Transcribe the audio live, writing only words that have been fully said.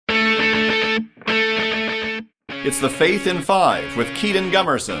It's the Faith in 5 with Kedon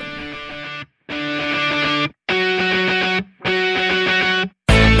Gumerson.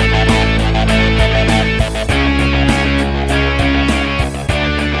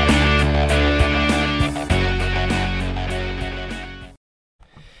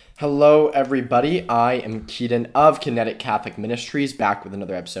 Hello, everybody. I am Kedon of Kinetic Catholic Ministries, back with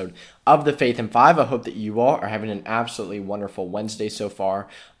another episode of The Faith in 5. I hope that you all are having an absolutely wonderful Wednesday so far.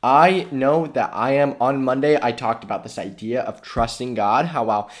 I know that I am. On Monday, I talked about this idea of trusting God, how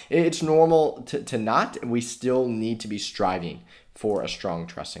while it's normal to not, we still need to be striving for a strong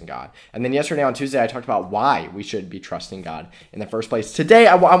trust in God. And then yesterday on Tuesday, I talked about why we should be trusting God in the first place. Today,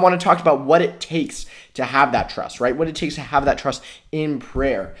 I want to talk about what it takes to have that trust, right? What it takes to have that trust in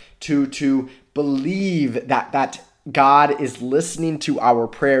prayer, to believe that God is listening to our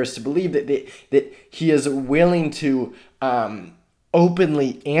prayers, to believe that He is willing to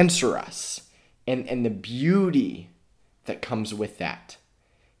openly answer us, and the beauty that comes with that.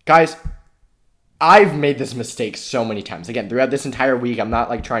 Guys, I've made this mistake so many times. Again, throughout this entire week, I'm not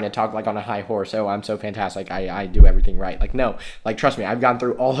like trying to talk like on a high horse. Oh, I'm so fantastic. I do everything right. Like, no, like, trust me, I've gone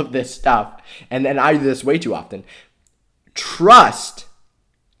through all of this stuff and I do this way too often. Trust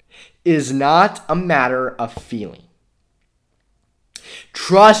is not a matter of feeling.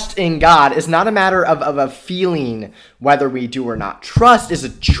 Trust in God is not a matter of a feeling whether we do or not. Trust is a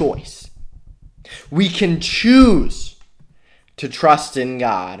choice. We can choose to trust in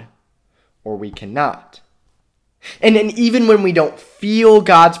God, or we cannot. And even when we don't feel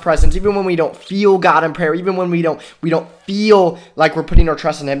God's presence, even when we don't feel God in prayer, even when we don't feel like we're putting our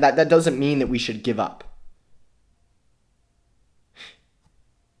trust in Him, that doesn't mean that we should give up.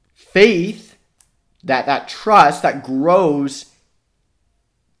 Faith, that trust, that grows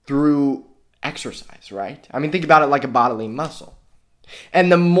through exercise, right? I mean, think about it like a bodily muscle.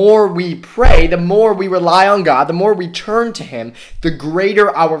 And the more we pray, the more we rely on God, the more we turn to Him, the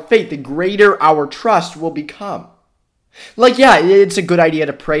greater our faith, the greater our trust will become. Like, yeah, it's a good idea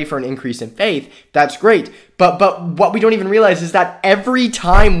to pray for an increase in faith. That's great. But what we don't even realize is that every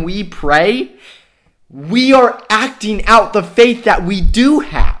time we pray, we are acting out the faith that we do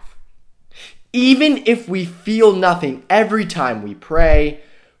have. Even if we feel nothing, every time we pray,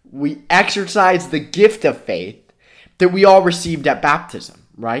 we exercise the gift of faith that we all received at baptism,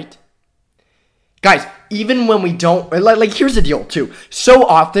 right? Guys, even when we don't, like here's the deal too. So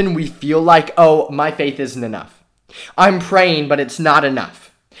often we feel like, oh, my faith isn't enough. I'm praying, but it's not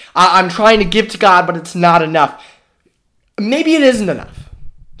enough. I'm trying to give to God, but it's not enough. Maybe it isn't enough.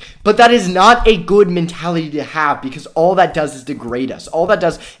 But that is not a good mentality to have, because all that does is degrade us. All that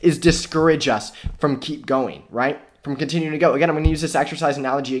does is discourage us from keep going, right? From continuing to go. Again, I'm going to use this exercise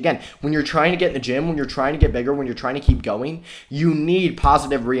analogy again. When you're trying to get in the gym, when you're trying to get bigger, when you're trying to keep going, you need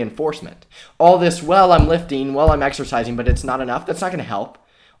positive reinforcement. All this, well, I'm lifting, well, I'm exercising, but it's not enough. That's not going to help.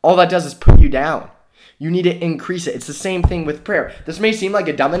 All that does is put you down. You need to increase it. It's the same thing with prayer. This may seem like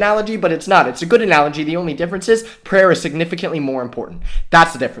a dumb analogy, but it's not. It's a good analogy. The only difference is prayer is significantly more important.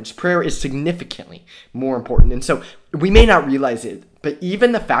 That's the difference. Prayer is significantly more important. And so we may not realize it, but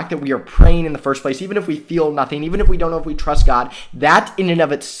even the fact that we are praying in the first place, even if we feel nothing, even if we don't know if we trust God, that in and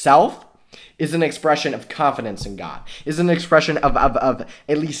of itself is an expression of confidence in God, is an expression of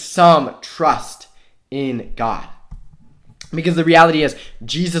at least some trust in God. Because the reality is,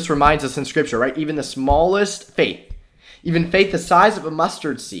 Jesus reminds us in Scripture, right? Even the smallest faith, even faith the size of a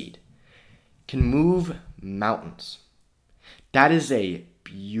mustard seed, can move mountains. That is a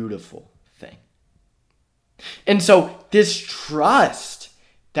beautiful thing. And so this trust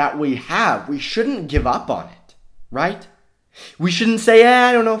that we have, we shouldn't give up on it, right? We shouldn't say,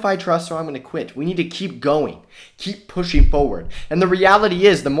 I don't know if I trust, so I'm going to quit. We need to keep going, keep pushing forward. And the reality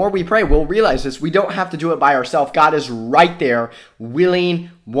is, the more we pray, we'll realize this. We don't have to do it by ourselves. God is right there,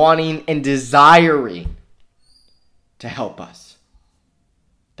 willing, wanting, and desiring to help us.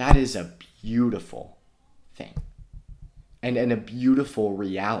 That is a beautiful thing and a beautiful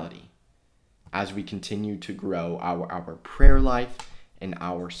reality as we continue to grow our prayer life and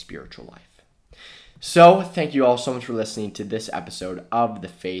our spiritual life. So, thank you all so much for listening to this episode of The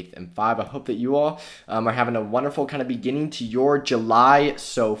Faith in 5. I hope that you all are having a wonderful kind of beginning to your July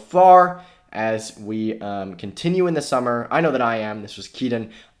so far as we continue in the summer. I know that I am. This was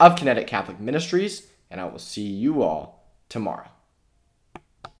Kedon of Kinetic Catholic Ministries, and I will see you all tomorrow.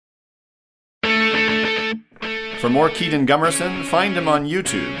 For more Kedon Gumerson, find him on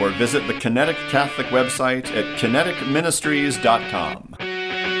YouTube or visit the Kinetic Catholic website at kineticministries.com.